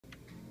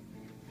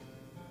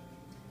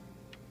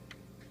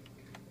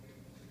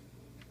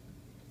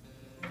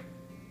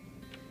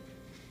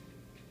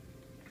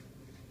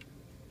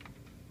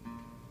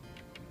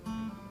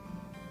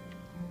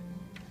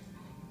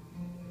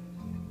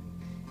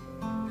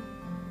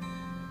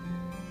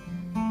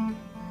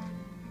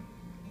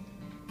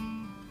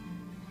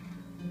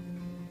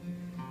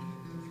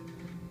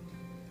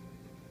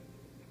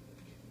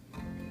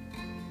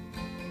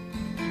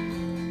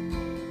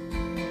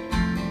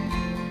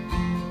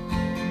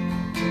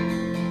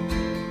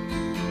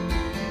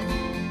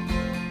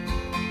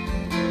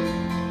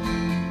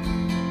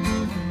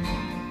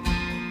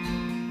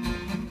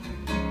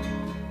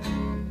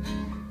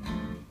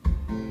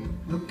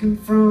looking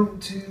from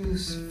two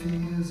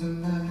spheres of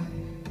light.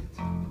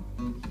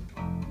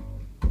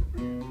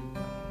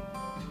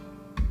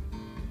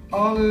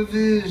 All the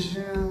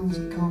visions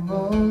come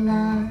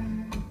alive.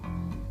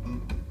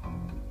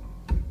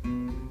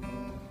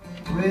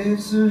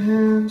 Waves her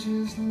hand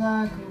just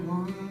like a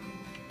wand.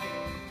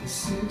 The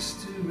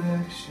six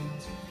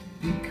directions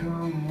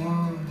become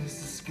one as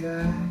the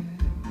sky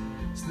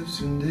slips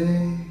from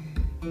day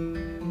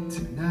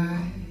to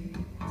night.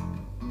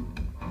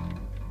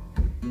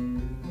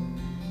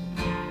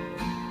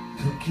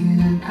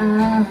 Looking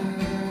out,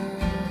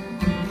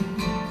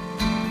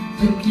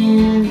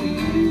 looking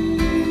in,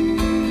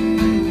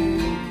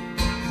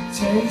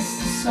 taste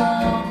the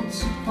salt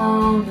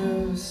upon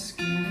her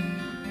skin.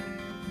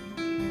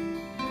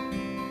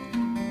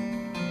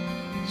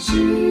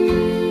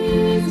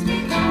 She's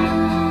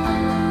become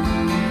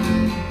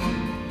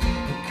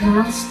a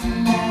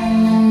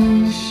constellation,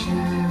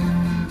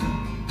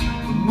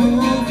 a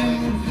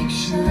moving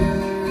picture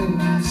in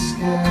the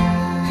sky.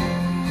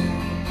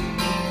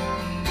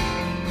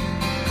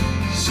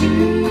 She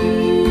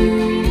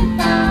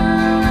finds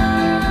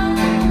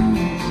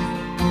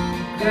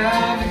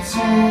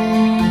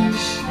gravitation,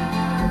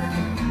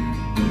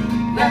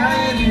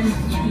 riding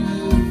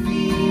through the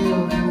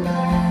field of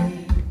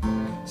light,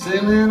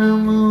 sailing a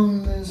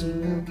moonless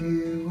Milky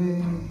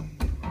Way.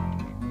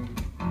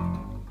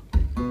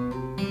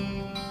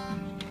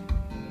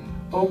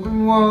 Open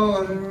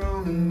water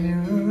on a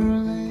mirror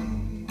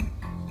lake,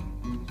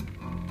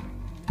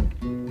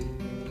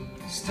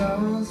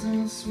 stars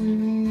are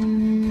swimming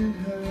in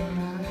her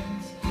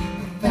eyes,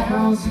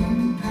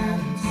 1,000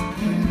 patterns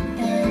print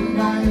their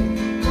light.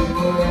 The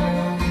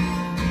world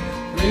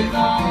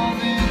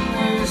revolving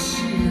where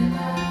she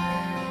lies.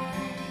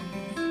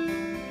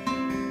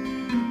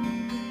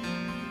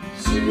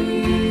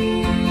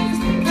 She's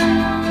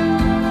become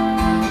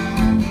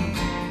a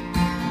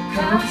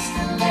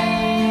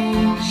constellation,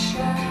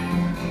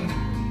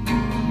 a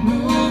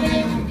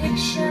moving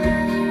picture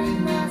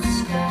in the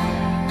sky.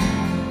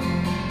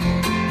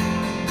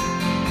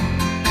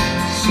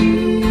 She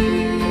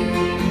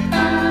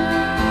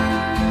finds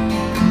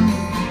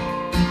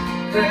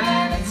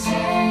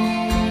gravitation,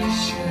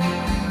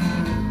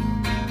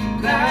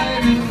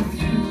 gliding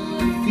through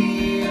a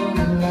field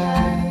of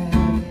light.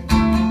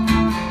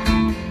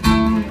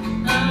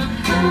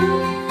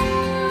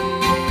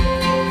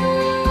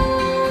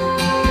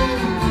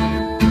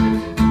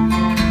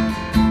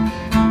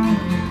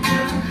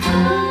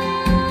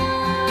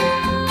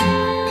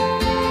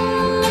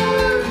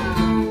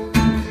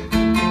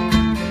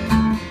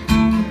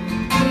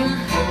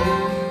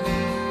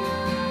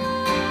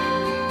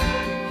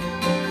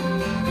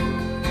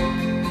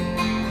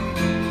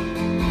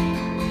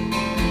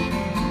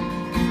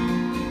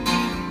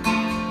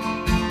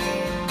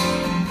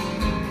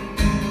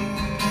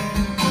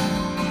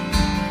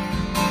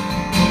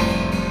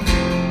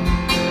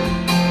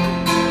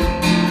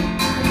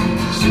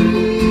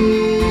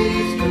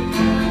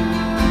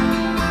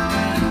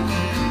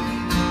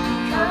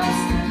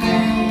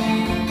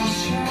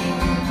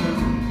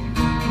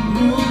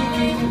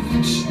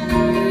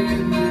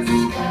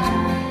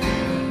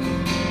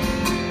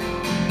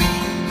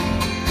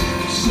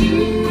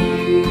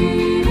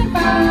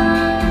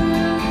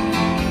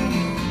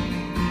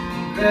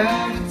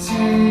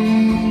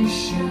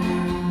 Gravitation,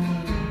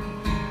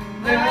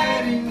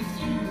 riding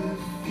through the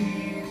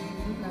field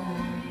of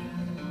light.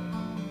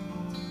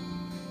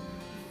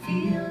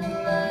 Feel